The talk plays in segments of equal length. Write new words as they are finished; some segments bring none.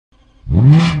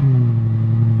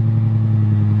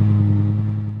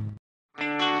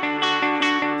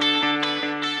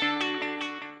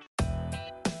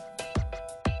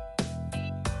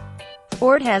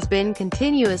Ford has been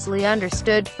continuously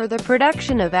understood for the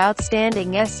production of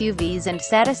outstanding SUVs and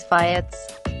satisfy its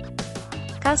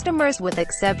customers with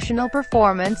exceptional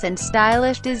performance and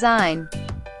stylish design.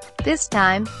 This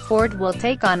time, Ford will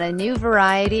take on a new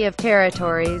variety of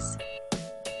Territories,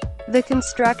 the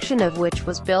construction of which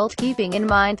was built keeping in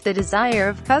mind the desire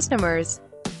of customers.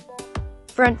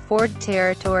 Front Ford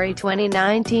Territory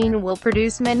 2019 will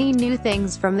produce many new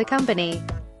things from the company,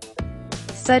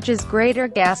 such as greater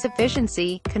gas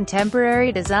efficiency,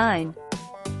 contemporary design,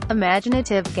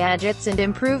 imaginative gadgets and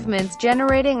improvements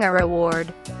generating a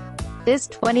reward. This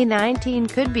 2019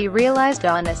 could be realized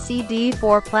on a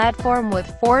CD4 platform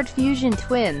with Ford Fusion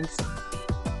Twins.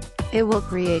 It will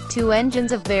create two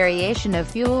engines of variation of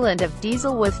fuel and of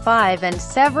diesel with 5 and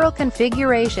several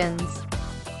configurations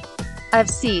of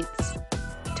seats.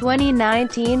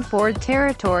 2019 Ford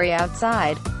Territory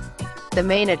outside. The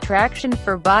main attraction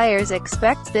for buyers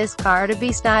expects this car to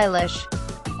be stylish.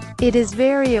 It is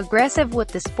very aggressive with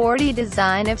the sporty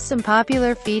design of some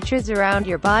popular features around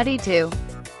your body too.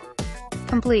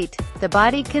 Complete. The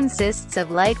body consists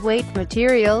of lightweight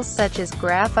materials such as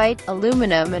graphite,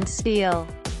 aluminum and steel.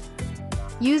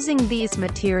 Using these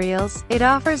materials, it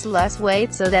offers less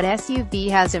weight so that SUV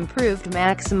has improved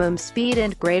maximum speed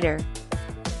and greater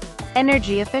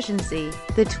energy efficiency.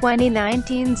 The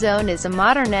 2019 Zone is a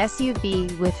modern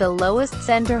SUV with the lowest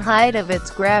center height of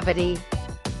its gravity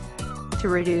to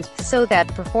reduce, so that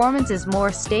performance is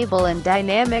more stable and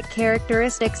dynamic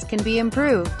characteristics can be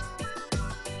improved.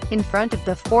 In front of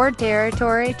the Ford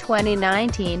Territory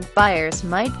 2019, buyers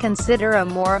might consider a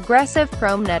more aggressive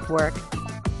chrome network.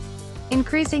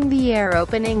 Increasing the air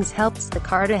openings helps the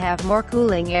car to have more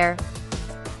cooling air.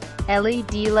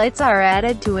 LED lights are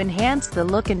added to enhance the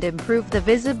look and improve the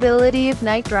visibility of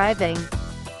night driving.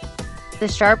 The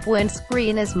sharp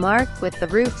windscreen is marked with the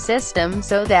roof system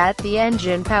so that the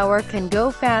engine power can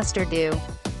go faster due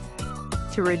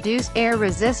to reduce air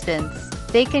resistance.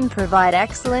 They can provide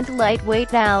excellent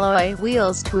lightweight alloy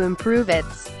wheels to improve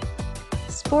its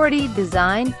sporty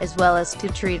design, as well as to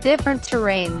treat different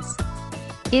terrains.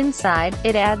 Inside,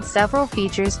 it adds several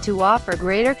features to offer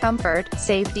greater comfort,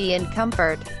 safety and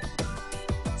comfort.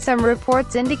 Some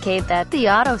reports indicate that the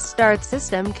auto start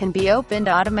system can be opened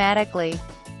automatically.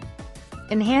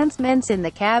 Enhancements in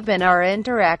the cabin are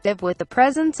interactive with the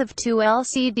presence of two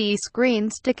LCD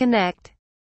screens to connect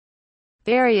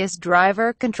various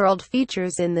driver-controlled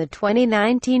features in the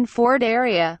 2019 Ford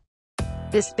area.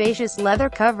 The spacious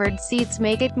leather-covered seats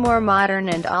make it more modern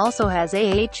and also has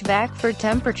a HVAC for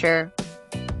temperature.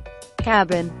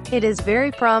 Cabin. It is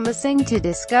very promising to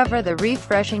discover the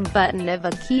refreshing button of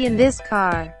a key in this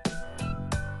car.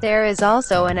 There is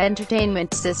also an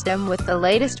entertainment system with the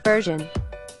latest version,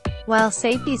 while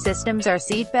safety systems are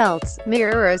seat belts,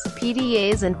 mirrors,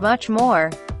 PDAs and much more.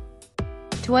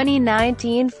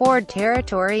 2019 Ford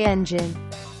Territory engine.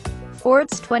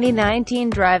 Ford's 2019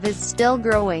 drive is still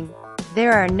growing.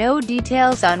 There are no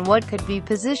details on what could be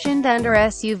positioned under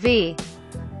SUV.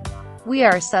 We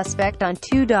are suspect on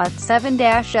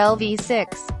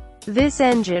 2.7-LV6. This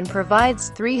engine provides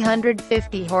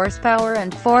 350 horsepower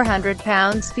and 400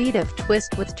 pounds-feet of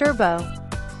twist with turbo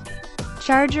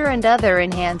charger and other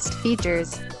enhanced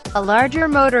features. A larger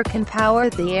motor can power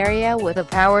the area with a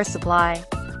power supply.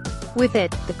 With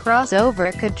it, the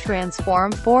crossover could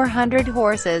transform 400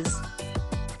 horses.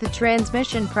 The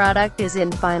transmission product is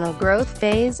in final growth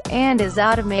phase, and is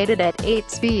automated at 8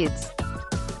 speeds.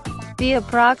 The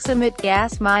approximate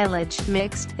gas mileage,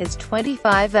 mixed, is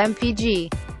 25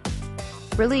 mpg.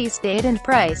 Release date and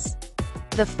price.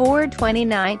 The Ford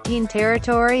 2019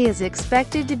 Territory is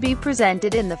expected to be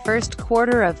presented in the first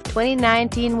quarter of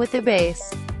 2019 with a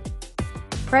base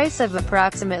price of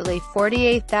approximately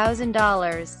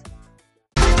 $48,000.